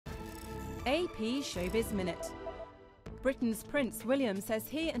AP Showbiz Minute. Britain's Prince William says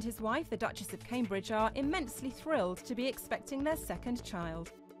he and his wife, the Duchess of Cambridge, are immensely thrilled to be expecting their second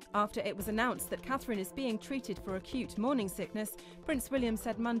child. After it was announced that Catherine is being treated for acute morning sickness, Prince William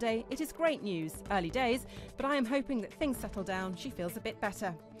said Monday, "It is great news, early days, but I am hoping that things settle down, she feels a bit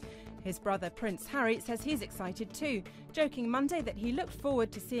better." His brother Prince Harry says he's excited too, joking Monday that he looked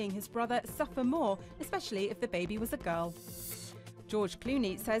forward to seeing his brother suffer more, especially if the baby was a girl. George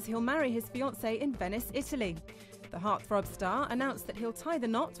Clooney says he'll marry his fiancée in Venice, Italy. The heartthrob star announced that he'll tie the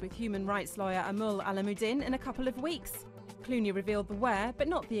knot with human rights lawyer Amul Alamuddin in a couple of weeks. Clooney revealed the where, but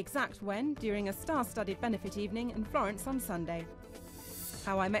not the exact when, during a star-studded benefit evening in Florence on Sunday.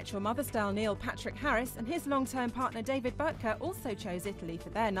 How I Met Your Mother star Neil Patrick Harris and his long-term partner David Burtka also chose Italy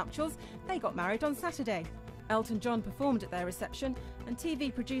for their nuptials. They got married on Saturday. Elton John performed at their reception, and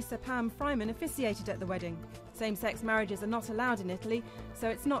TV producer Pam Fryman officiated at the wedding. Same-sex marriages are not allowed in Italy, so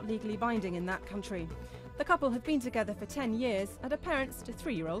it's not legally binding in that country. The couple have been together for 10 years and are parents to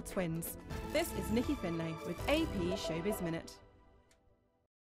 3-year-old twins. This is Nikki Finlay with AP Showbiz Minute.